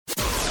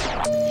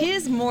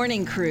His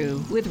Morning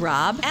Crew with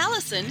Rob,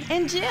 Allison,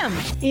 and Jim.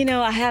 You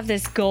know, I have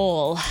this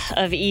goal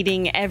of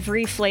eating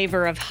every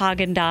flavor of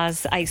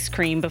Haagen-Dazs ice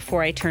cream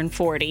before I turn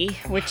 40,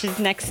 which is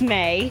next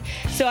May.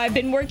 So I've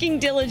been working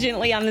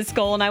diligently on this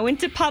goal, and I went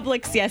to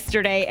Publix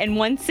yesterday, and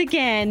once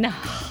again,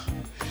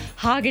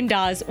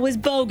 Haagen-Dazs was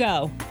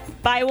BOGO.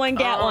 Buy one,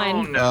 get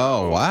one. No.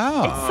 Oh,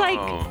 wow. It's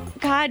like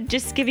God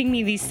just giving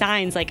me these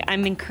signs, like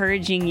I'm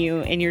encouraging you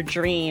in your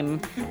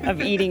dream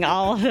of eating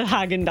all of the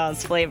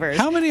Haagen-Dazs flavors.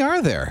 How many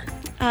are there?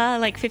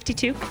 Like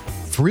 52.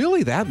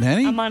 Really, that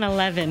many? I'm on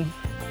 11.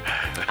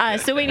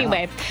 So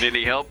anyway, Need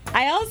any help?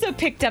 I also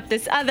picked up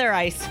this other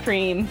ice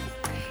cream.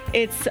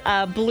 It's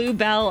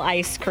Bluebell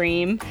ice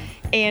cream,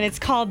 and it's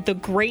called the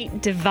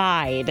Great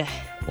Divide.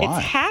 Why?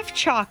 It's half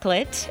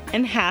chocolate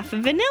and half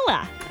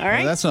vanilla. All right.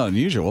 Well, that's not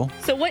unusual.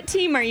 So what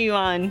team are you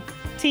on?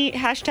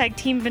 Hashtag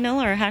Team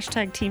Vanilla or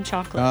hashtag Team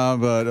Chocolate?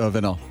 But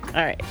vanilla.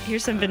 All right.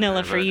 Here's some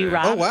vanilla for you,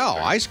 Rob. Oh, wow.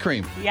 Ice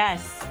cream.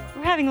 Yes.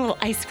 We're having a little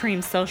ice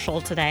cream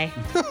social today.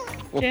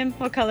 Jim,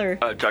 what color?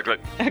 Chocolate.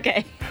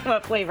 Okay,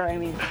 what flavor, I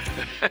mean.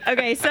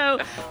 Okay, so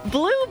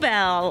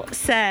Bluebell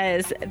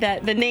says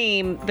that the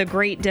name, The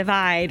Great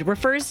Divide,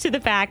 refers to the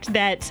fact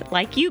that,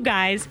 like you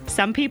guys,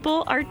 some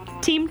people are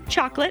Team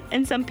Chocolate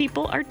and some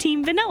people are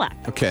Team Vanilla.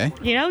 Okay.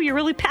 You know, you're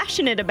really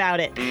passionate about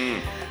it.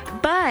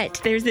 But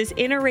there's this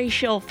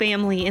interracial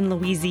family in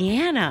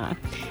Louisiana,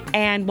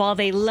 and while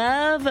they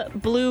love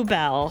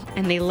Bluebell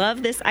and they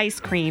love this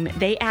ice cream,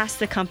 they asked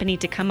the company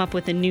to come up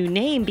with a new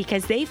name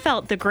because they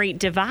felt the Great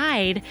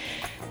Divide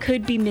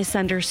could be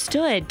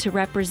misunderstood to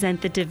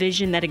represent the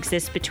division that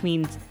exists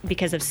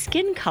because of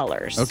skin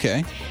colors.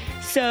 Okay.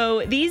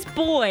 So these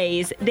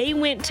boys, they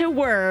went to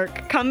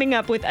work coming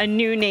up with a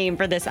new name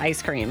for this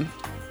ice cream.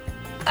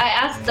 I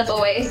asked the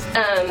boys,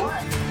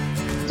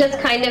 just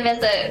kind of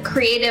as a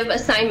creative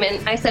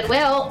assignment, I said,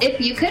 well, if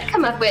you could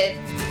come up with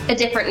a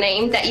different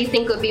name that you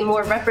think would be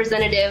more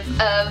representative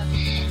of,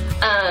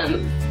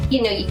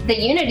 the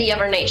unity of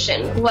our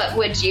nation, what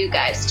would you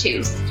guys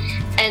choose?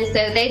 And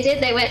so they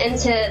did. They went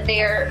into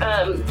their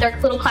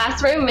little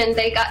classroom and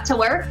they got to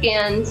work,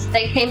 and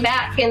they came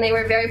back and they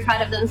were very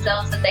proud of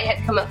themselves that they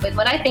had come up with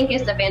what I think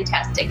is a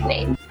fantastic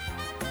name.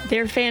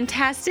 Their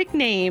fantastic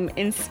name,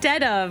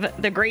 instead of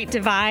The Great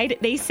Divide,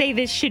 they say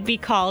this should be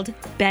called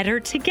Better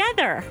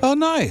Together. Oh,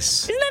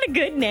 nice. Isn't that a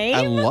good name?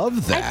 I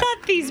love that. I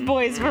thought these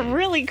boys were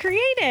really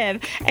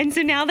creative. And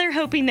so now they're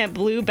hoping that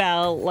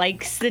Bluebell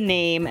likes the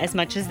name as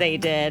much as they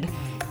did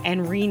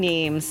and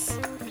renames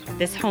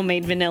this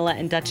homemade vanilla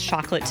and Dutch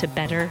chocolate to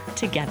Better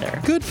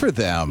Together. Good for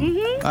them.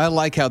 Mm-hmm. I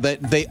like how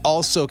they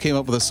also came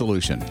up with a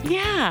solution.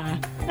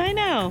 Yeah, I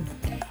know.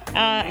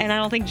 And I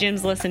don't think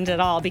Jim's listened at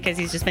all because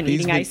he's just been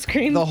eating ice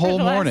cream the whole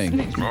for last- morning.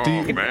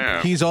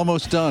 Man. He's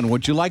almost done.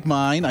 Would you like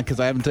mine?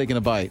 Because I haven't taken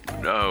a bite.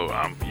 No,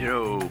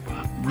 You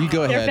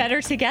go They're ahead. better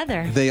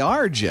together. They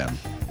are, Jim.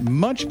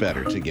 Much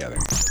better together.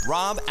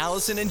 Rob,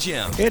 Allison, and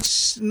Jim.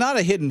 It's not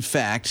a hidden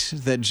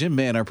fact that Jim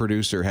Mann, our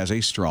producer, has a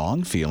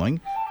strong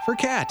feeling for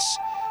cats.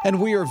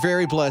 And we are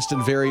very blessed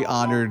and very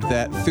honored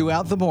that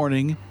throughout the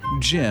morning,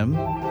 Jim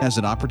has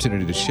an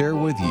opportunity to share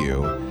with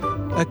you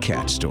a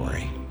cat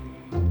story.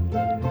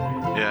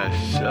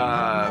 Yes,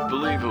 I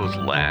believe it was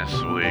last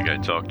week I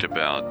talked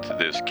about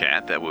this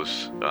cat that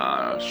was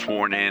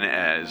sworn in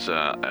as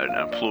an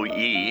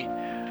employee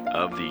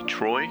of the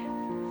Troy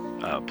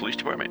Police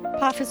Department.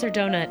 Officer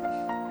Donut.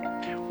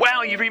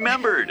 Wow, you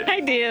remembered. I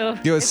do.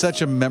 It was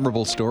such a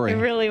memorable story. It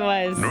really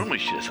was. Normally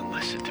she doesn't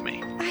listen to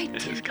me. I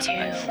This do is too.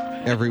 kind of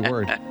nice. Every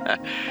word.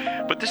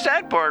 But the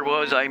sad part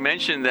was I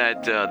mentioned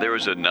that there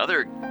was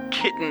another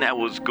kitten that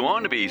was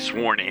going to be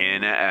sworn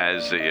in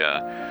as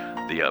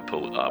the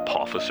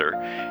officer,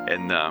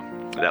 and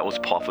that was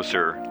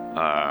Officer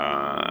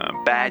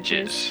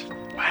Badges.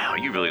 Wow,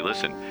 you really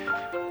listen.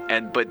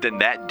 But then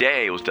that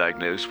day was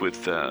diagnosed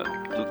with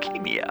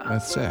leukemia.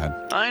 That's sad.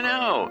 I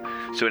know.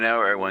 So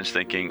now everyone's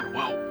thinking,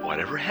 well,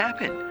 whatever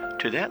happened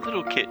to that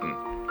little kitten?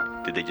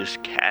 Did they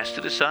just cast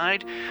it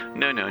aside?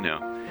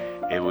 No.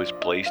 It was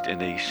placed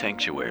in a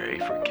sanctuary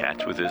for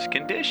cats with this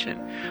condition,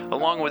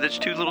 along with its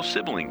two little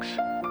siblings.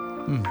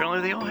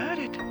 Apparently they all had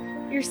it.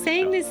 You're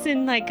saying this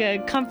in like a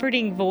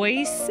comforting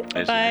voice,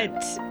 Isn't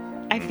but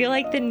I feel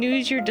like the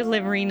news you're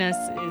delivering us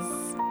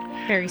is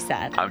very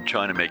sad. I'm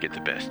trying to make it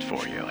the best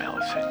for you,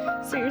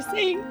 Allison. So you're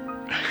saying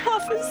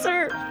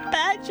Officer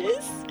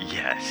Badges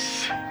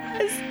Yes.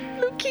 has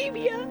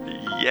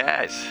leukemia?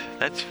 Yes.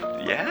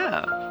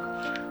 Yeah.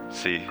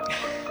 See,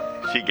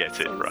 she gets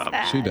it, Rob.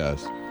 sad. She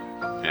does.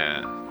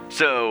 Yeah.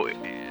 So,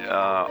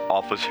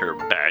 Officer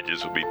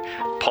Badges will be,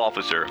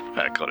 Officer,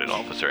 I called it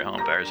Officer, how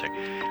embarrassing,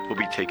 will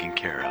be taken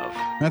care of.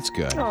 That's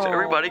good. So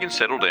everybody can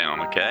settle down,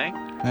 okay?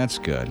 That's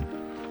good.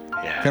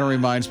 Yeah. Kind of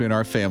reminds me in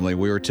our family,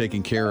 we were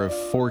taking care of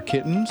 4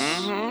 kittens.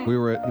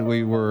 Mm-hmm.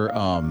 We were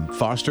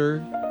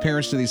foster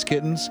parents to these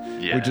kittens.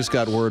 We Yes. just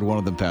got word one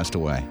of them passed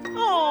away.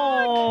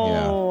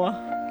 Oh.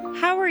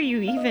 How are you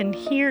even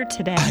here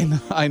today?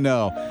 I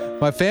know.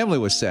 My family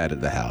was sad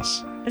at the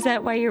house. Is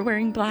that why you're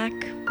wearing black?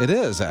 It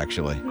is,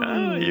 actually.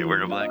 Oh, you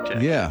wear a black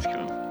jacket. Yeah. That's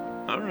cool.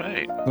 All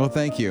right. Well,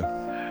 thank you.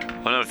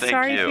 Oh, no, thank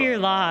Sorry you. for your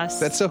loss.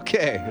 That's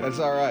okay. That's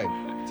all right.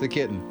 It's a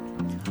kitten.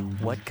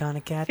 What kind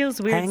of cat Feels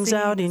weird hangs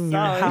singing out in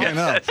your songs.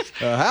 house?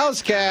 I know. A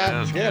house cat.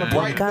 House Yeah, to cat.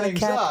 What brighten kind of things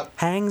cat up.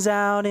 hangs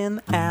out in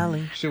the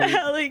alley?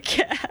 Alley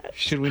cat.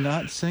 Should we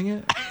not sing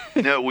it?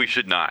 No, we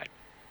should not.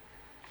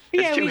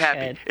 It's Yeah, too we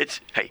happy. should.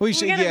 Hey, We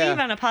should, gotta yeah. leave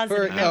on a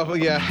positive note. Oh,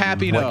 yeah,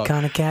 happy note. What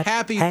kind of cat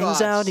Happy hangs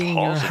thoughts. out in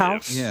your Positive.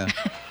 house? Yeah.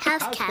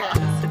 House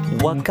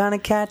cat. What kind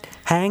of cat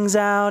hangs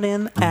out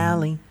in the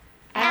alley?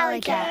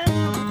 Alley cat.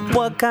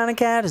 What kind of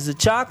cat is a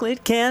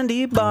chocolate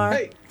candy bar?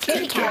 Hey,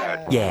 Kitty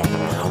cat. Yeah.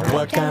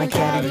 What kind of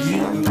cat are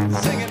you?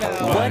 sing it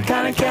now. What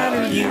kind of cat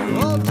are you?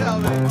 Oh, tell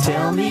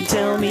me.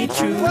 Tell me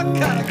true. What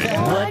kind of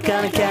cat? What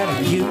kind of cat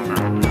are you?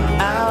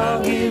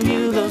 I'll give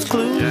you those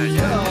clues.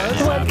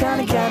 What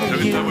kind of cat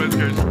are you?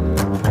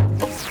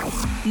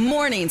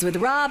 Mornings with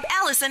Rob,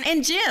 Allison,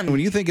 and Jim. When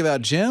you think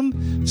about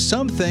Jim,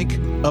 some think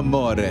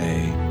amore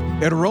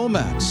and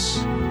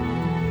romance.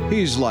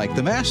 He's like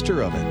the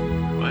master of it,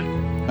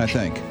 What? I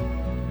think.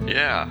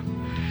 Yeah.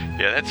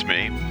 Yeah, that's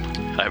me.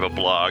 I have a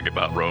blog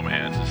about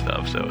romance and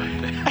stuff, so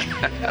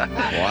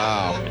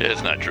Wow.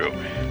 it's not true.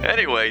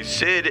 Anyway,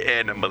 Sid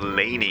and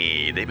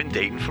Mulaney, they've been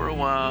dating for a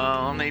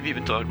while, and they've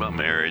even talked about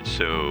marriage,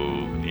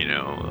 so,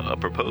 a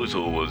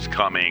proposal was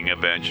coming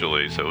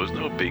eventually, so it was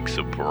no big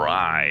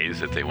surprise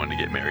that they wanted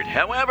to get married.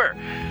 However,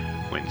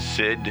 when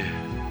Sid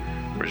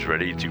was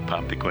ready to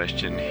pop the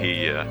question,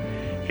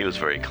 he was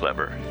very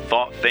clever,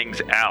 thought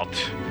things out.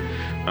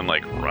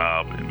 Unlike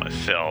Rob and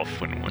myself,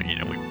 when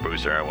we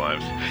propose to our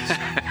wives.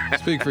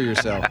 Speak for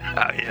yourself.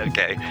 Yeah,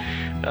 okay,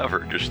 I've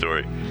heard your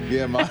story.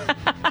 Yeah,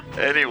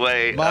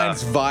 Anyway,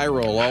 mine's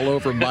viral all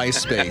over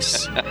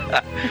MySpace.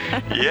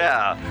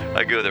 yeah,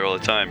 I go there all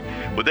the time.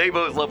 Well, they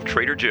both love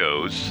Trader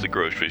Joe's, the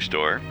grocery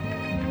store.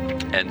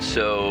 And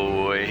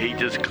so he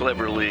just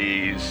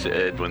cleverly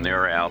said when they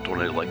were out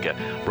on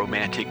a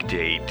romantic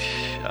date,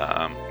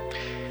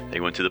 they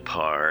went to the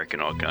park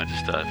and all kinds of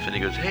stuff. And he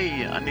goes,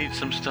 hey, I need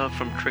some stuff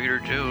from Trader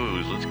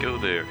Joe's. Let's go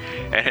there.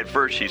 And at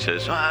first she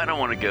says, I don't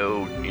want to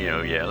go.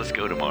 Yeah, let's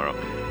go tomorrow.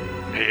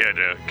 He had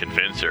to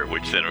convince her,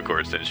 which then, of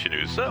course, then she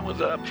knew something was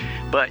up.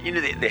 But,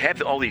 they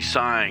have all these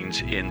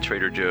signs in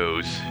Trader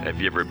Joe's. Have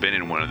you ever been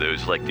in one of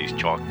those, like these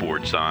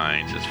chalkboard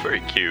signs? It's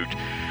very cute.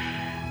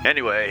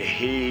 Anyway,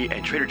 he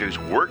and Trader Joe's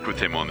worked with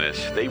him on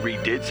this. They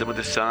redid some of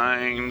the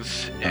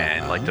signs.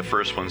 And, like, the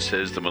first one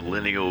says the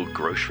Millennial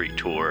Grocery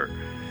Tour.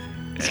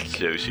 And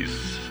so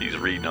she's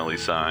reading all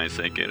these signs,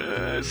 thinking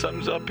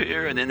something's up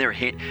here. And then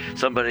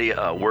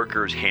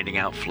workers handing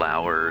out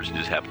flowers, and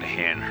just happened to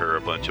hand her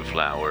a bunch of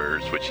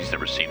flowers, which she's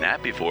never seen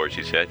that before,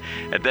 she said.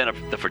 And then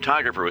the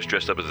photographer was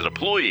dressed up as an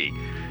employee.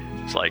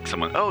 It's like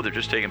someone, they're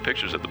just taking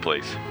pictures of the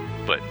place,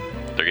 but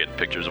they're getting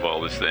pictures of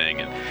all this thing.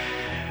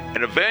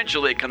 And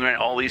eventually it comes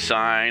around all these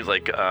signs,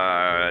 like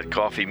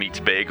Coffee Meets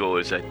Bagel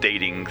is a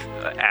dating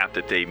app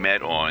that they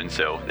met on,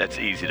 so that's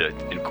easy to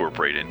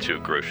incorporate into a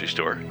grocery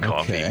store. Okay.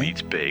 Coffee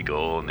Meets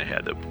Bagel, and they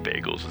had the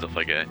bagels and stuff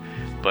like that.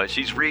 But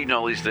she's reading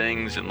all these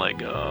things and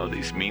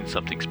these mean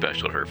something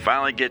special to her.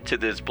 Finally get to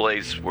this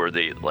place where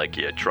they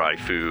try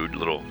food,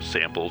 little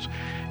samples,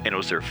 and it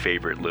was their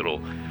favorite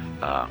little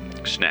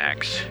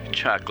snacks,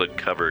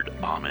 chocolate-covered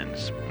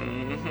almonds.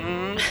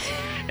 And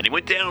he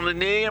went down on the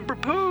knee and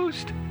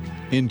proposed.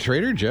 In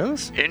Trader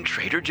Joe's? In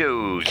Trader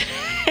Joe's.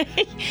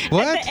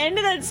 What? At the end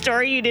of that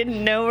story, you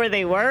didn't know where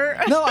they were?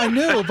 No, I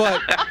knew,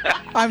 but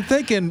I'm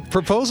thinking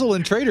proposal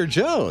in Trader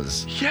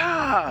Joe's.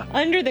 Yeah.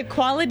 Under the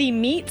quality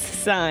meats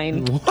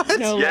sign. What?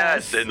 No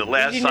Yes, less. and the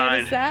last Did you sign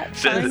notice that?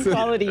 says- Fine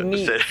quality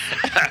meats.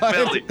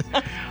 Melody,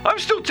 I'm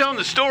still telling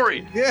the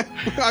story. Yeah,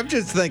 I'm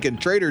just thinking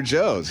Trader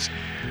Joe's.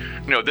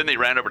 Then they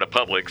ran over to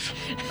Publix.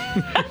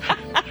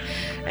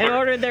 And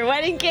ordered their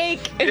wedding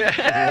cake.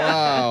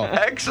 Wow.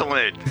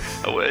 Excellent.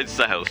 It's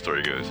not how the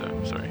story goes.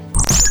 I'm sorry.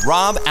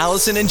 Rob,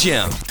 Allison, and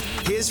Jim.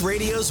 His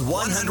radio's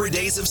 100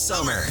 Days of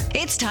Summer.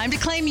 It's time to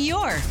claim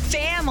your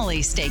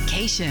family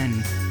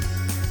staycation.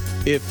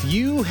 If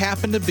you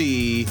happen to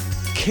be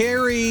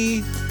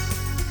Carrie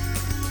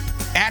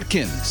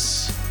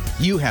Atkins,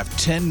 you have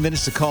 10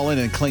 minutes to call in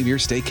and claim your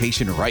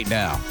staycation right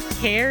now.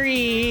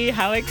 Carrie,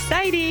 how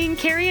exciting.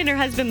 Carrie and her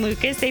husband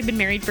Lucas, they've been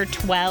married for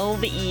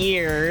 12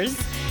 years.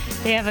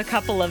 They have a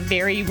couple of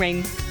very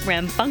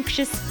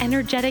rambunctious,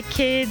 energetic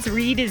kids.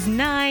 Reed is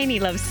 9. He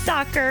loves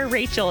soccer.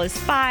 Rachel is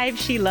 5.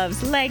 She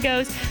loves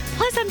Legos.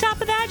 Plus, on top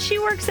of that, she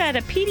works at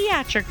a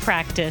pediatric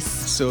practice.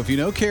 So if you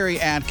know Carrie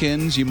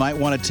Atkins, you might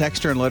want to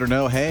text her and let her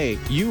know, hey,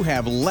 you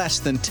have less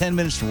than 10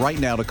 minutes right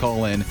now to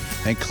call in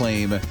and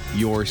claim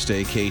your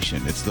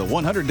staycation. It's the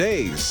 100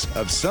 Days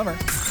of Summer.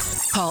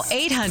 Call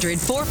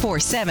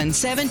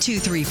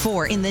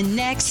 800-447-7234 in the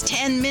next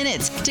 10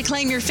 minutes to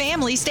claim your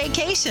family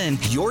staycation.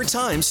 Your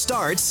time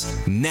starts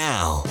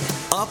now.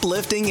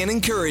 Uplifting and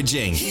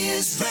encouraging.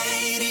 His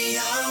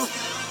radio.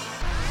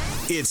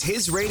 It's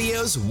his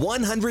radio's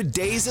 100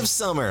 Days of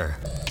Summer.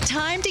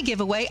 Time to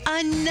give away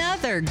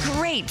another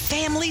great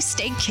family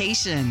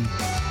staycation.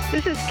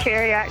 This is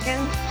Carrie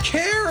Atkins.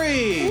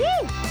 Carrie!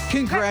 Woo!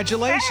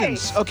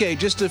 Congratulations. Hey. Okay,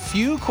 just a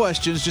few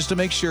questions just to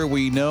make sure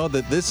we know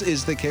that this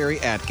is the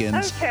Carrie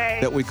Atkins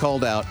that we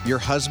called out. Your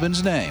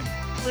husband's name.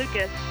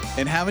 Lucas.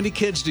 And how many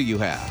kids do you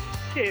have?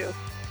 2.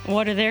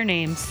 What are their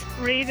names?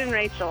 Reed and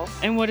Rachel.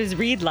 And what is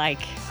Reed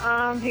like?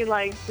 He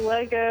likes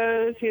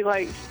Legos. He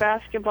likes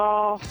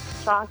basketball,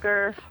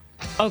 soccer.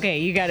 Okay,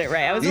 you got it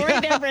right. I was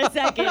worried there for a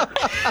second.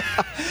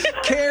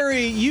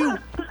 Carrie, you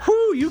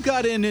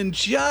got in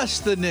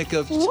just the nick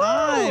of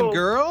time, Woo!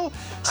 girl.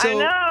 So I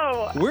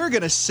know. We're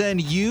going to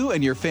send you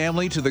and your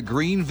family to the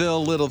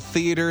Greenville Little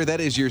Theater. That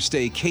is your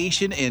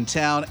staycation in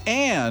town.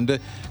 And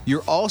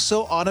you're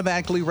also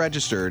automatically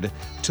registered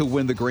to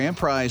win the grand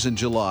prize in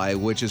July,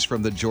 which is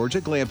from the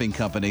Georgia Glamping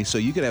Company. So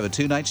you could have a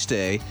 2-night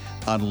stay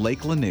on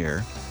Lake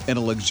Lanier in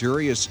a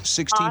luxurious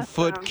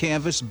 16-foot Awesome.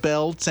 canvas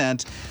bell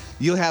tent.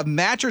 You'll have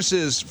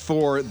mattresses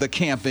for the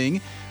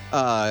camping,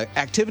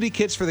 activity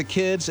kits for the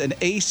kids, an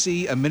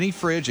AC, a mini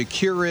fridge, a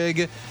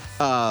Keurig,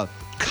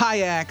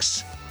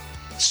 kayaks,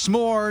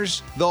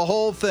 s'mores, the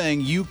whole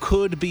thing. You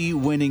could be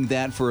winning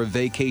that for a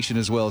vacation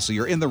as well. So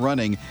you're in the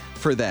running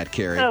for that,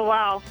 Carrie. Oh,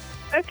 wow.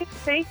 Okay,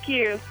 thank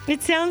you.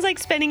 It sounds like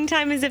spending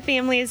time as a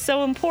family is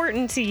so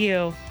important to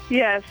you.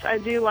 Yes, I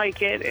do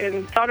like it.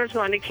 And daughter's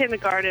going to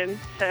kindergarten,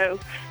 so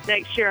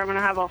next year I'm going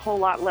to have a whole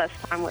lot less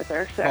time with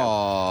her. So.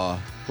 Aw.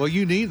 Well,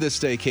 you need this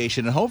staycation,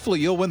 and hopefully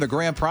you'll win the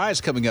grand prize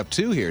coming up,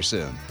 too, here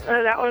soon.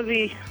 That would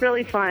be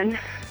really fun.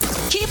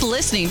 Keep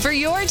listening for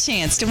your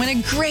chance to win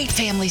a great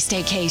family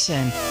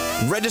staycation.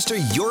 Register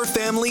your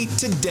family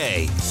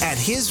today at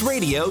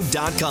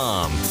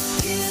hisradio.com.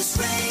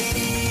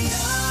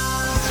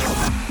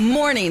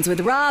 Mornings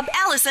with Rob,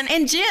 Allison,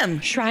 and Jim.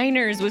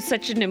 Shriners was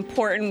such an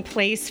important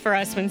place for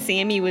us when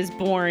Sammy was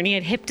born. He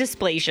had hip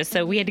dysplasia,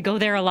 so we had to go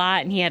there a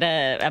lot, and he had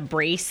a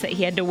brace that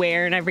he had to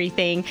wear and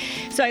everything.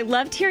 So I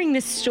loved hearing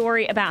this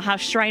story about how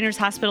Shriners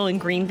Hospital in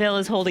Greenville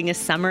is holding a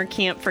summer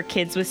camp for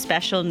kids with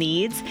special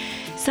needs.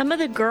 Some of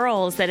the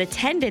girls that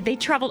attended, they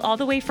traveled all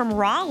the way from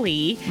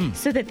Raleigh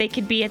so that they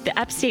could be at the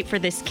upstate for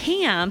this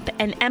camp.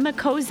 And Emma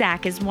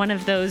Kozak is one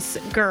of those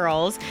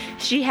girls.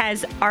 She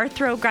has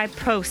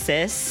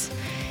arthrogryposis,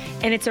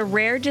 and it's a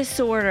rare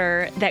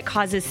disorder that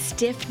causes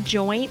stiff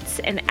joints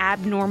and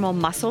abnormal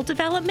muscle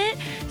development.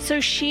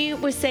 So she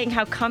was saying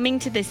how coming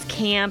to this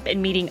camp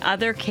and meeting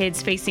other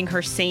kids facing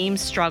her same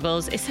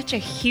struggles is such a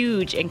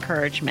huge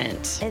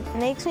encouragement. It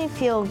makes me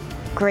feel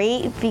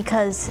great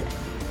because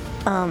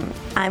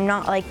I'm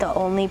not like the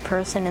only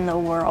person in the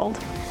world.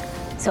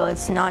 So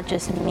it's not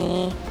just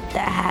me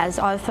that has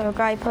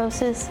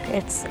arthrogryposis.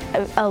 It's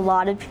a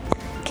lot of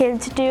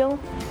kids do.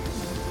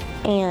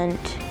 And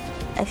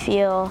I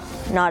feel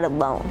not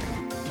alone.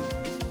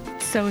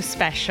 So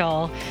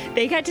special.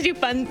 They got to do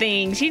fun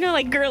things,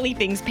 like girly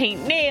things,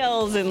 paint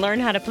nails and learn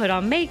how to put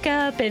on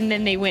makeup. And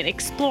then they went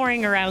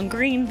exploring around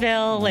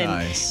Greenville and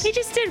Nice. they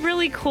just did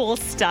really cool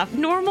stuff,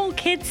 normal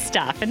kid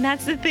stuff. And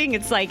that's the thing.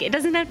 It's like, it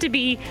doesn't have to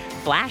be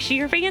flashy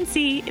or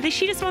fancy.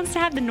 She just wants to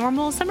have the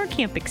normal summer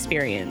camp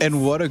experience.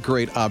 And what a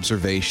great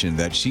observation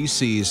that she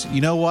sees, you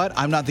know what?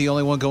 I'm not the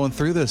only one going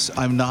through this.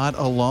 I'm not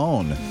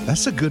alone.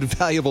 That's a good,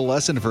 valuable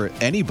lesson for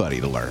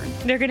anybody to learn.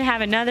 They're going to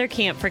have another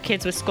camp for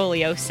kids with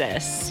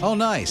scoliosis. Oh,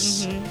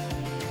 nice.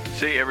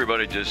 See,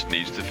 everybody just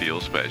needs to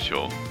feel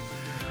special.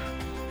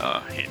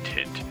 Hint,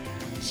 hint.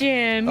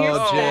 Jim, you're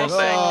Oh, Jim. Oh,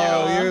 thank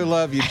Oh, you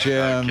love you,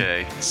 Jim.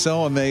 Okay.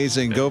 So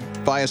amazing. Go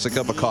buy us a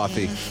cup of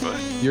coffee.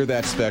 You're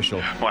that special.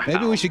 Wow.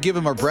 Maybe we should give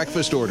him our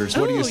breakfast orders.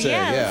 What do you Ooh, say?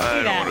 yeah.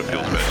 I don't want to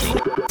feel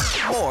special.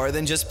 More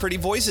than just pretty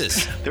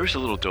voices. There was a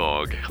little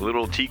dog, a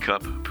little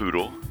teacup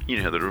poodle.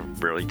 You know, they're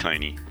really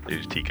tiny.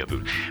 Those teacup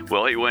poodle.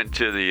 Well, he went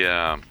to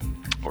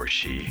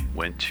she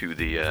went to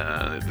the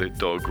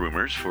dog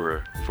groomers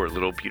for a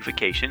little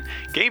beautification.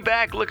 Came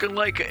back looking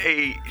like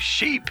a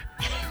sheep,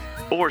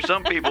 or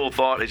some people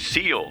thought a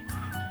seal,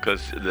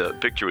 because the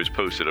picture was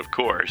posted, of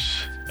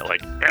course,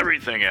 like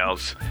everything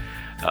else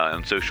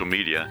on social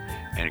media.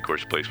 And of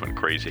course, the place went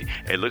crazy.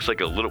 It looks like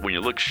when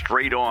you look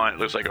straight on, it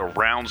looks like a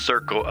round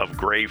circle of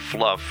gray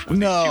fluff with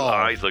these two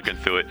eyes looking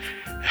through it.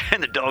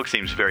 And the dog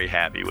seems very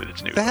happy with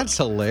its new That's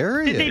look.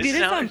 hilarious. Did they do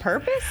this on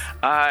purpose?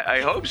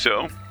 I hope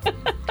so.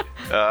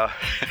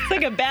 It's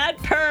like a bad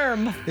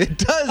perm. It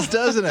does,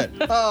 doesn't it?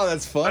 Oh,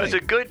 that's funny. It's a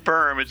good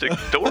perm. It's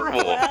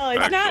adorable. Well,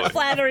 it's not actually.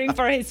 flattering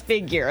for his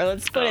figure.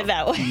 Let's put it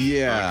that way.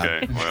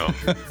 Yeah. Okay,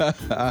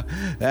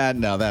 well,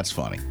 No, that's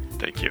funny.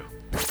 thank you.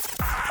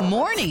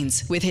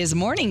 Mornings with his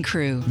morning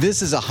crew.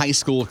 This is a high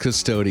school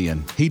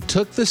custodian. He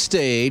took the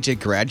stage at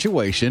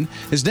graduation.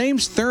 His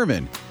name's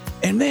Thurman.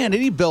 And man, did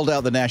he build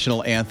out the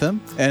national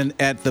anthem. And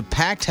at the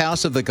packed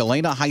house of the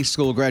Galena High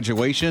School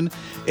graduation,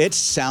 it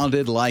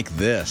sounded like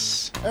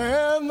this.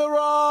 And the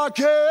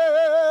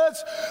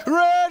rockets,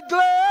 red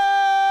glare,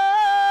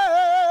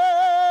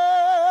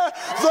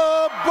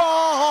 the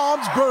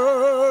bombs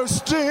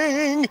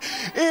bursting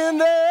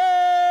in air,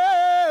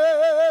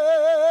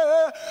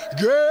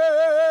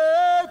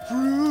 gave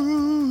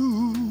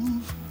proof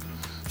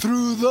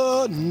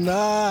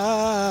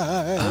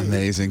night.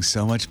 Amazing.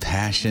 So much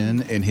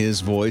passion in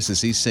his voice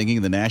as he's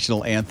singing the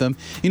national anthem.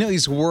 You know,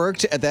 he's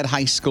worked at that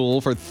high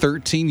school for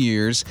 13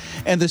 years,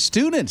 and the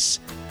students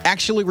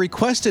actually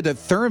requested that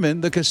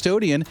Thurman, the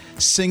custodian,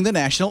 sing the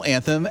national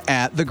anthem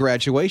at the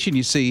graduation.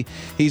 You see,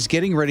 he's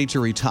getting ready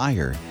to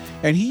retire.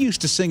 And he used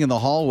to sing in the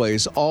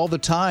hallways all the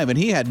time, and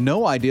he had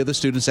no idea the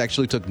students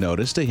actually took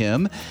notice to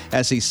him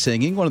as he's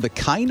singing. One of the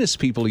kindest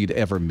people you'd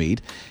ever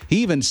meet. He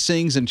even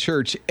sings in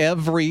church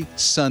every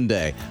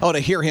Sunday. Oh, to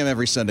hear him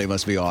every Sunday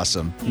must be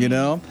awesome, you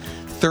know?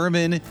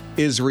 Thurman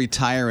is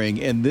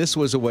retiring, and this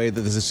was a way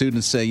that the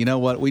students say, you know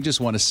what, we just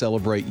want to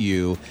celebrate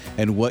you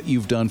and what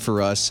you've done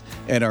for us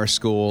and our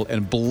school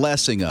and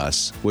blessing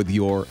us with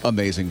your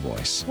amazing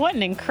voice. What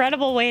an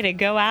incredible way to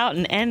go out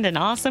and end an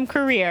awesome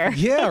career.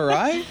 Yeah,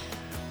 right?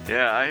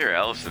 Yeah, I hear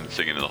Allison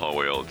singing in the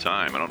hallway all the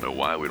time. I don't know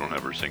why we don't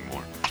have her sing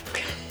more.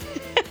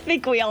 I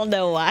think we all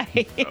know why.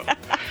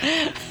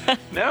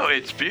 No,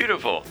 it's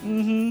beautiful.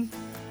 Mm-hmm.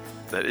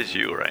 That is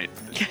you, right?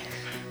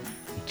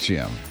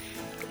 Jim.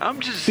 I'm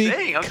just Be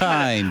saying. I'm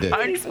kind.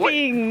 He's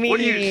being mean.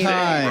 What are you saying,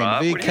 Kind,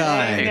 Rob? be What are you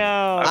kind. saying?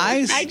 No.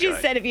 I just kind.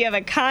 said if you have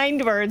a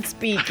kind word,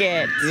 speak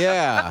it.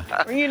 Yeah.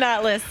 Were you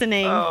not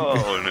listening?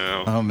 Oh,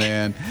 no. Oh,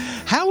 man.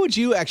 How would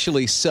you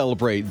actually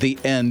celebrate the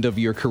end of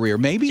your career?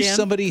 Maybe Jim?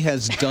 somebody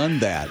has done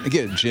that.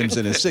 Again, Jim's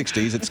in his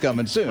 60s. It's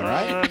coming soon,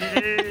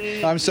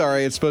 right? I'm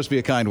sorry. It's supposed to be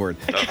a kind word.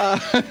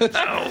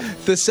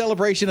 The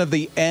celebration of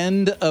the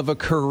end of a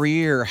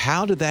career.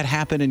 How did that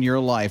happen in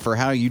your life, or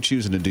how are you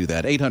choosing to do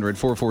that?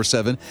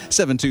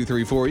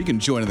 800-447-7234. You can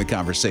join in the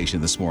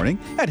conversation this morning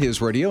at His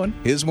Radio and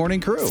His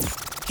Morning Crew.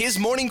 His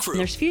Morning Crew.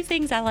 There's few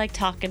things I like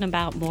talking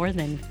about more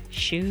than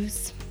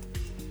shoes.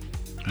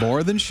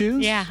 More than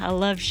shoes? Yeah, I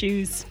love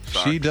shoes.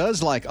 She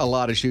does like a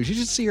lot of shoes. You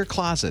should see her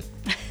closet.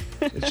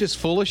 It's just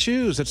full of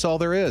shoes. That's all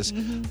there is.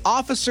 Mm-hmm.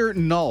 Officer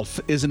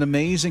Nulf is an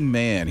amazing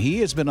man. He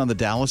has been on the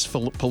Dallas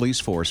police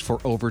force for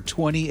over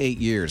 28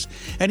 years.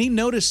 And he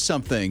noticed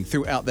something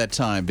throughout that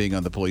time being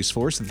on the police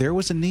force. There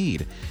was a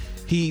need.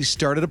 He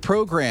started a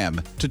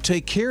program to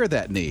take care of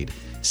that need.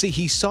 See,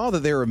 he saw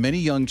that there were many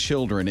young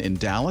children in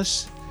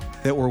Dallas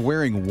that were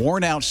wearing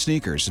worn-out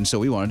sneakers, and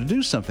so he wanted to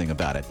do something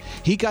about it.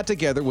 He got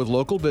together with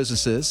local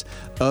businesses,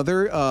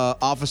 other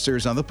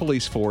officers on the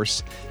police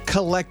force,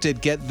 collected,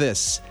 get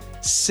this,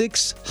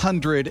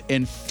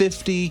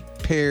 650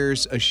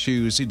 pairs of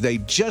shoes. They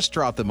just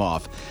dropped them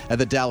off at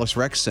the Dallas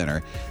Rec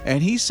Center,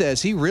 and he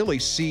says he really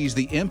sees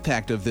the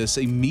impact of this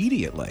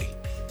immediately.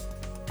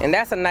 And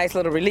that's a nice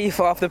little relief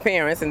off the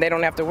parents, and they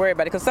don't have to worry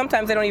about it, because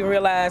sometimes they don't even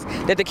realize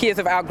that the kids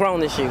have outgrown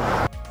the shoe.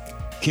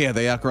 Yeah,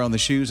 they outgrown the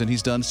shoes, and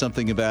he's done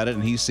something about it,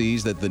 and he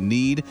sees that the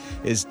need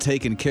is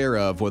taken care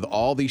of with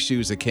all these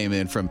shoes that came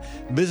in from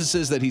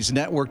businesses that he's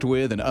networked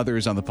with and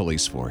others on the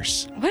police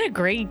force. What a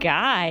great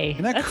guy.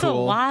 Isn't that That's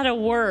cool? a lot of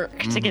work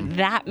to get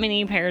that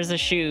many pairs of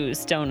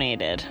shoes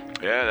donated.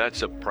 Yeah,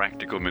 that's a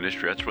practical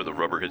ministry. That's where the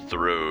rubber hits the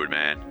road,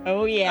 man.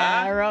 Oh,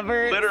 yeah.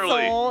 Robert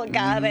literally. Soul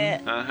got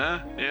it. Uh-huh.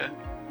 Yeah.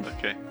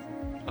 Okay.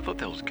 I thought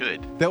that was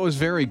good. That was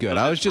very good.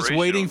 I was just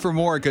waiting for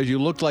more because you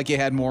looked like you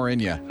had more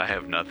in you. I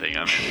have nothing.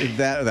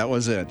 That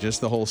was it.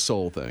 Just the whole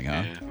soul thing,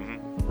 huh? Yeah.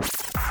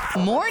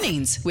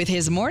 Mornings with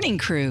His Morning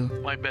Crew.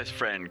 My best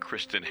friend,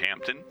 Kristen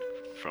Hampton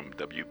from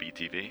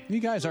WBTV. You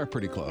guys are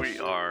pretty close.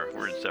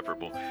 We're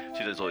inseparable.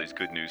 She does all these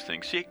good news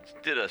things. She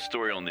did a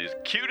story on these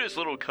cutest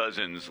little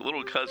cousins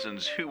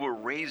who were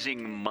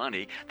raising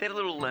money. They had a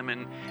little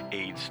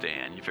lemonade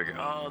stand. You figure,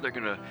 they're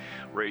going to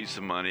raise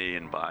some money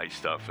and buy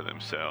stuff for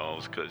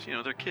themselves because,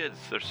 they're kids.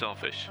 They're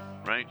selfish,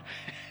 right?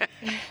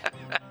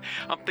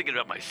 I'm thinking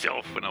about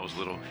myself when I was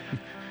little.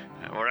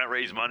 When I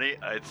raise money,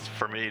 it's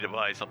for me to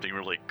buy something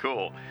really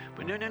cool.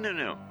 But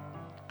no.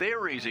 They're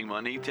raising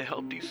money to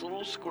help these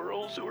little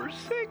squirrels who are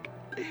sick.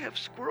 They have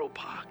squirrel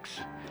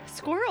pox.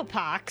 Squirrel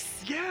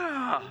pox?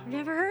 Yeah.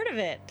 Never heard of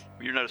it.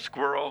 You're not a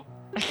squirrel?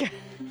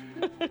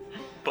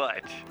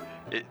 But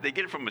they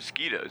get it from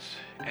mosquitoes,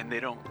 and they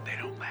don't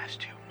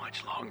last too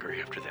much longer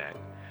after that.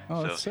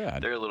 Oh, that's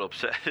sad. They're a little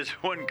upset. There's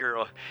one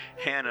girl,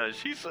 Hannah,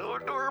 she's so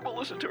adorable.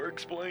 Listen to her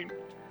explain.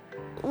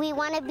 We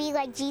want to be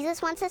like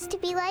Jesus wants us to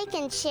be like,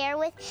 and share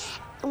with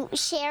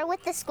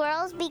the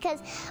squirrels,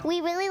 because we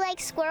really like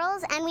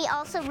squirrels and we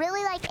also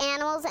really like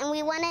animals, and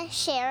we want to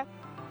share.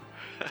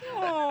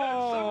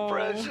 So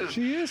precious.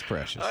 She is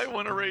precious. I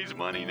want to raise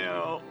money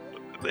now.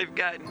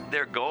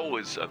 Their goal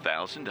was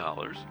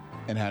 $1,000.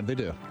 And how'd they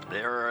do?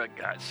 They're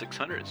got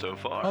 600 so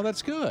far. Oh,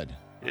 that's good.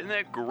 Isn't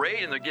that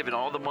great? And they're giving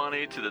all the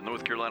money to the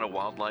North Carolina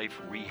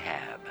Wildlife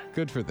Rehab.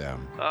 Good for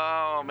them.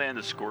 Oh, man,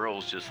 the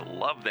squirrels just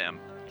love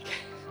them.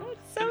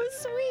 So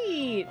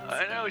sweet.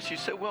 I know,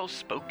 she's so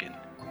well-spoken.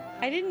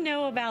 I didn't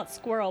know about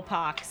squirrel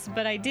pox,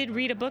 but I did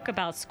read a book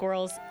about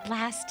squirrels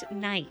last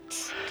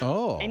night.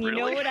 Oh. And you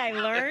know what I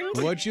learned?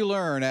 What'd you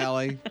learn,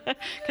 Allie?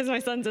 Because my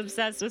son's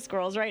obsessed with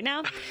squirrels right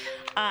now.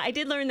 I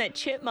did learn that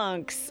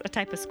chipmunks, a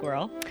type of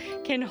squirrel,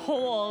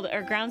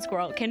 ground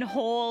squirrel, can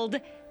hold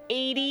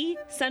 80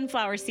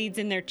 sunflower seeds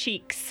in their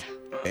cheeks.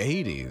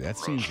 80? That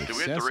seems Do we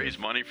excessive. have to raise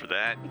money for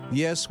that?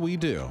 Yes, we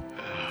do.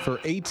 For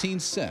 18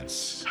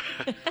 cents,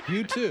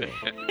 you too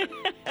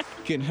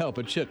can help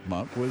a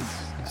chipmunk with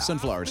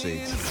sunflower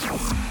seeds.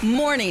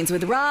 Mornings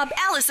with Rob,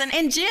 Allison,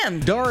 and Jim.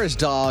 Dara's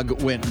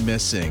dog went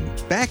missing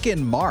back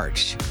in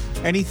March,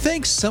 and he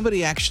thinks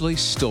somebody actually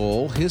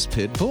stole his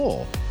pit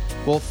bull.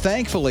 Well,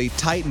 thankfully,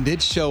 Titan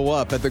did show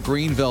up at the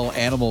Greenville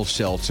Animal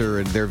Shelter,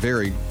 and they're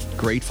very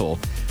grateful.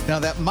 Now,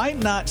 that might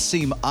not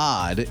seem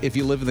odd if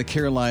you live in the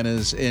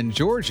Carolinas and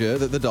Georgia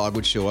that the dog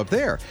would show up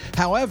there.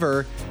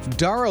 However,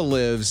 Dara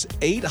lives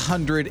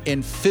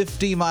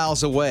 850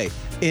 miles away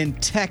in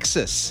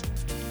Texas.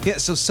 Yeah,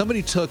 so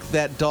somebody took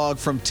that dog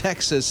from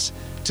Texas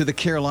to the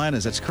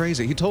Carolinas. That's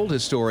crazy. He told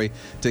his story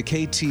to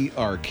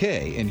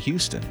KTRK in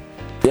Houston.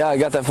 Yeah, I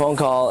got that phone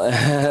call,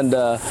 and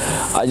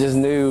I just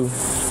knew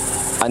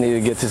I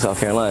needed to get to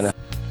South Carolina.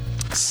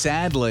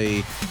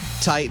 Sadly,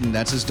 Titan,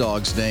 that's his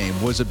dog's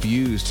name, was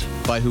abused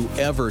by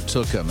whoever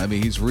took him. I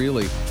mean, he's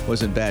really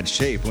was in bad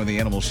shape when the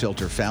animal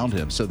shelter found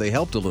him, so they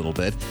helped a little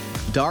bit.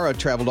 Dara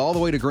traveled all the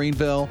way to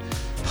Greenville,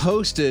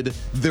 posted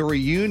the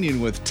reunion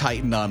with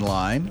Titan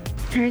online.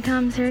 Here he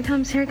comes, here he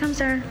comes, here he comes,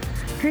 sir.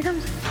 Here he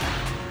comes.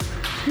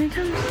 Here he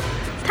comes.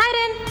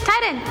 Titan!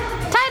 Titan!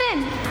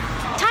 Titan!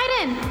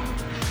 Titan!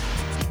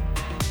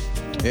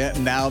 Yeah,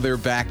 now they're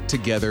back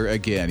together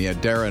again. Yeah,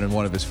 Darren and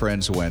one of his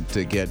friends went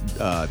to get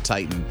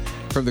Titan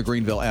from the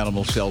Greenville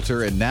Animal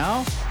Shelter, and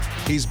now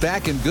he's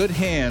back in good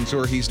hands,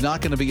 or he's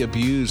not going to be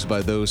abused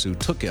by those who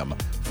took him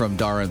from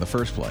Dara in the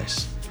first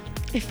place.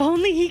 If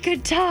only he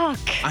could talk.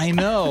 I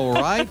know,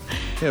 right?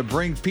 Yeah,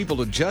 bring people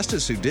to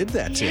justice who did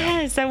that to him.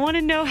 Yes, I want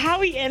to know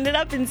how he ended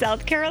up in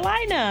South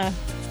Carolina.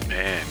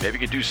 Man, maybe you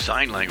could do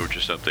sign language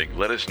or something.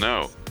 Let us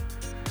know.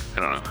 I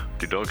don't know.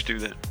 Do dogs do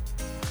that?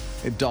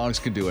 Dogs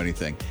can do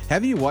anything.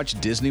 Have you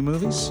watched Disney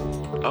movies?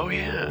 Oh,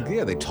 yeah.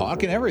 Yeah, they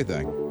talk and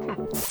everything.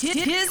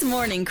 His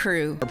morning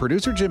crew. Our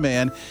producer, Jim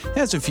Mann,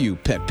 has a few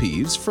pet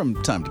peeves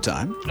from time to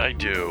time. I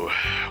do.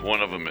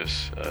 One of them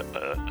is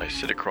I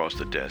sit across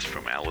the desk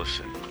from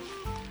Allison,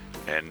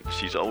 and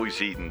she's always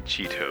eating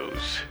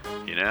Cheetos,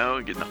 you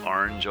know, getting the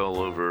orange all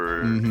over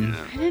her. Mm-hmm. You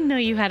know. I didn't know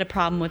you had a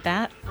problem with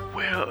that.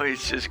 Well,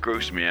 it's just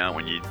grossed me out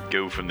when you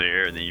go from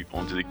there and then you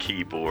onto the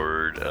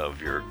keyboard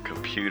of your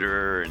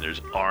computer and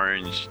there's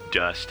orange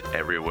dust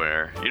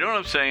everywhere. You know what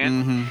I'm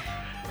saying?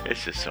 Mm-hmm.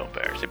 It's just so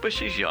embarrassing. But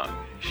she's young.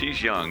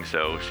 She's young,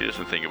 so she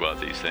doesn't think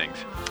about these things.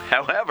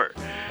 However,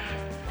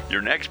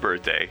 your next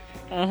birthday,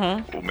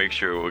 we'll make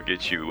sure we'll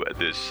get you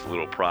this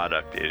little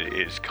product. It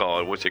is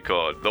called, what's it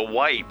called? The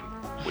Wipe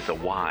with a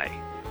Y.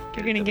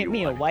 You're going to get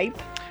me a wipe?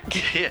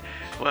 Yeah,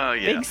 well,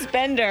 yeah. Big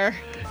spender.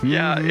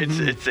 Yeah,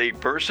 it's a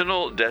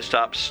personal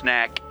desktop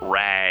snack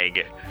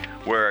rag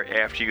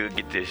where after you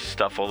get this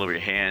stuff all over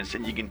your hands,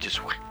 then you can just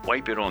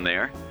wipe it on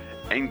there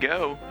and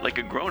go like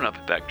a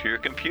grown-up back to your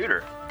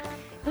computer.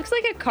 Looks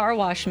like a car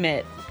wash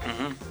mitt.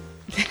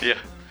 Yeah,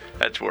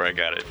 that's where I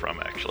got it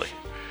from, actually.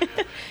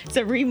 It's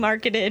a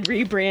remarketed,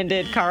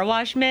 rebranded car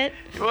wash mitt.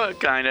 Well,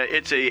 kind of.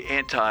 It's a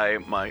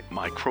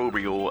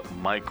antimicrobial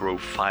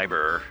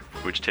microfiber,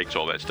 which takes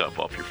all that stuff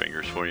off your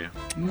fingers for you.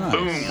 Nice.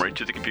 Boom, right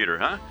to the computer,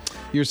 huh?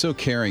 You're so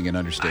caring and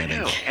understanding.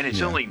 I know, and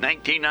it's only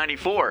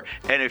 $19.94.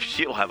 And if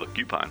she'll have a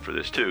coupon for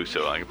this too,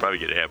 so I can probably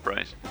get a half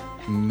price.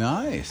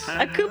 Nice.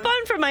 A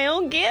coupon for my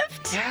own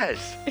gift?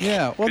 Yes.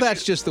 Yeah, well,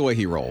 that's just the way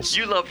he rolls.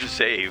 You love to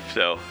save,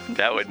 so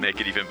that would make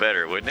it even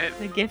better, wouldn't it?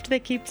 The gift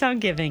that keeps on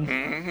giving.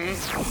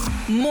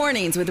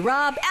 Mornings with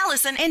Rob,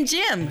 Allison, and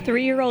Jim.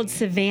 3-year-old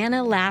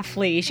Savannah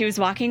Laughley. She was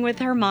walking with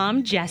her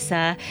mom,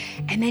 Jessa,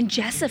 and then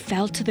Jessa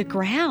fell to the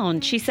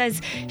ground. She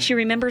says she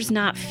remembers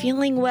not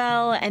feeling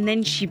well, and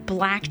then she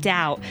blacked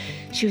out.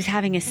 She was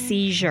having a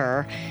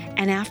seizure.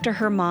 And after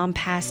her mom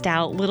passed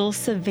out, little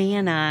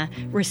Savannah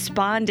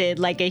responded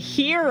like a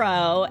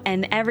hero,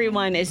 and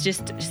everyone is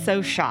just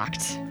so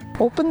shocked.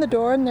 Opened the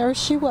door, and there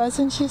she was,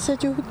 and she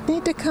said, "You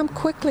need to come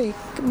quickly.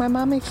 My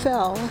mommy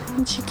fell,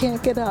 and she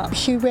can't get up."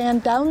 She ran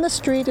down the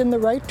street in the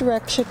right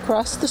direction,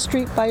 crossed the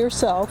street by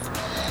herself,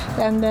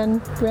 and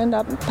then ran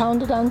up and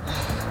pounded on,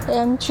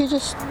 and she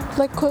just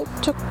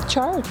took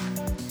charge.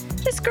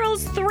 This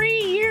girl's 3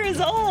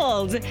 years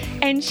old,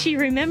 and she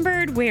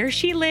remembered where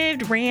she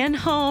lived, ran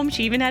home.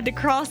 She even had to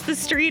cross the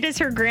street, as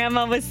her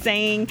grandma was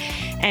saying,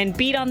 and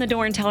beat on the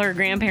door until her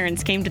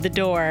grandparents came to the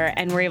door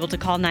and were able to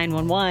call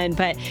 911.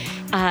 But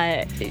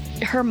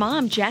her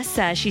mom,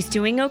 Jessa, she's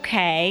doing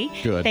okay,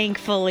 Good.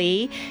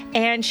 Thankfully.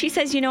 And she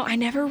says, I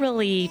never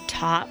really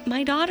taught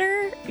my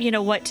daughter,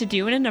 what to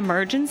do in an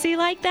emergency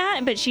like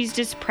that. But she's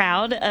just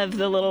proud of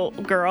the little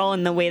girl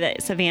and the way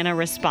that Savannah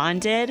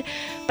responded.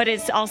 But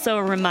it's also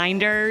a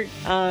reminder,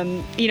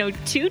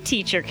 to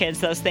teach your kids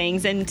those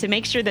things and to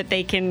make sure that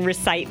they can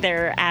recite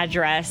their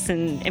address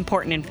and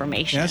important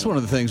information. Yeah, that's one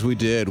of the things we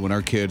did when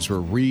our kids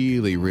were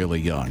really, really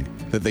young.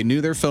 That they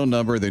knew their phone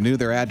number, they knew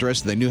their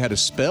address, they knew how to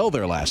spell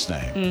their last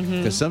name.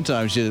 Because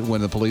sometimes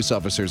when the police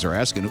officers are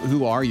asking,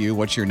 "Who are you?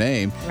 What's your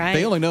name?" Right.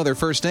 They only know their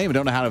first name and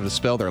don't know how to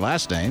spell their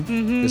last name.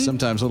 Because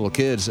sometimes little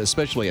kids,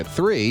 especially at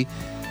 3,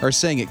 are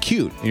saying it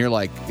cute. And you're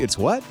like, it's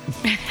what?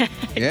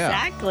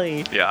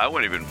 Exactly. Yeah, I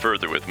went even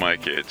further with my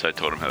kids. I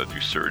told them how to do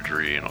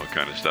surgery and all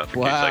kind of stuff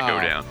in case I go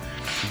down.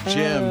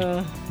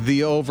 Jim,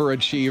 the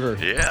overachiever.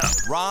 Yeah.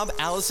 Rob,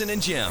 Allison,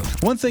 and Jim.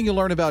 One thing you'll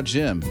learn about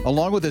Jim,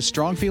 along with his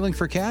strong feeling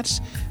for cats,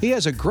 he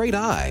has a great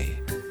eye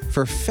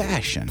for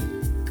fashion.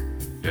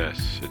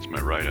 Yes, it's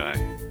my right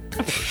eye.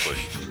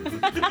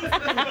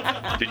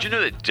 Did you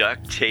know that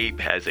duct tape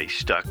has a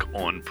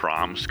stuck-on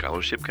prom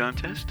scholarship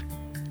contest?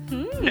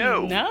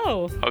 No.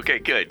 No. Okay,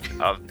 good.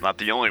 I'm not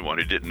the only one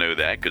who didn't know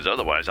that, because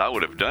otherwise I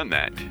would have done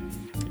that.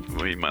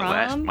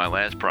 My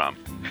last prom.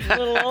 A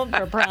little old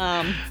for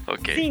prom.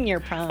 Okay. Senior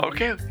prom.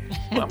 Okay.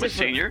 Well, I'm a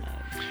senior.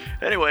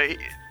 Anyway,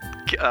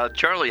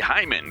 Charlie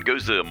Hyman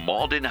goes to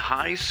Malden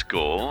High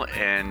School,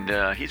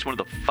 and he's one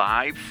of the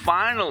 5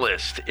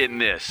 finalists in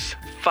this.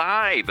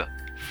 5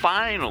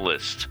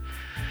 finalists.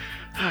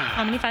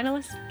 How many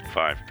finalists?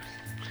 5.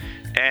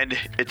 And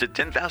it's a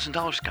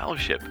 $10,000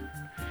 scholarship.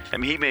 I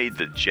mean, he made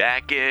the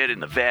jacket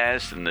and the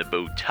vest and the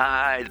bow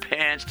tie, the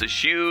pants, the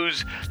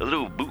shoes, the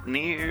little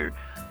boutonniere,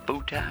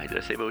 bow tie. Did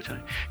I say bow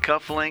tie?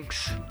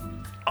 Cufflinks.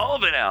 All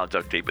of it out of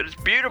duct tape, but it's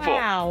beautiful.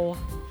 Wow.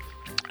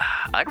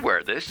 I'd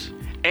wear this.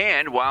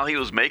 And while he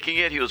was making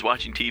it, he was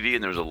watching TV,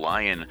 and there was a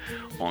lion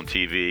on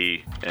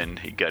TV, and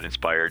he got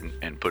inspired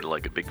and put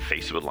like a big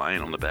face of a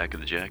lion on the back of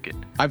the jacket.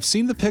 I've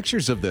seen the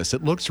pictures of this.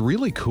 It looks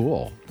really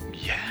cool.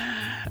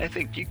 Yeah, I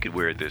think you could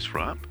wear this,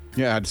 Rob.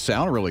 Yeah, it'd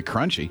sound really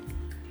crunchy.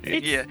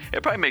 Yeah,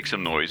 it probably makes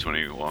some noise when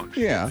he walks.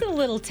 Yeah. It's a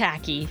little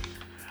tacky.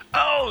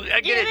 Oh,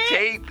 I get it.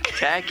 Tape,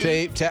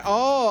 tacky.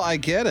 Oh, I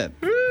get it.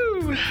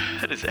 Woo,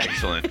 that is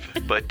excellent.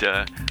 But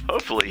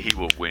hopefully he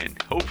will win.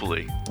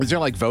 Hopefully. Is there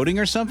like voting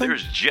or something?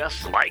 There's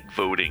just like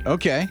voting.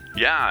 Okay.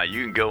 Yeah,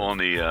 you can go on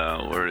the,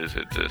 where is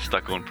it?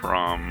 Stuck on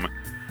Prom.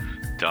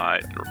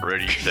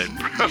 Ready, set,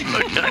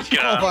 promo.com.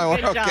 Oh, my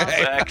word.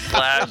 Okay.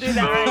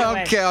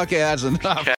 /vote. Okay, that's enough.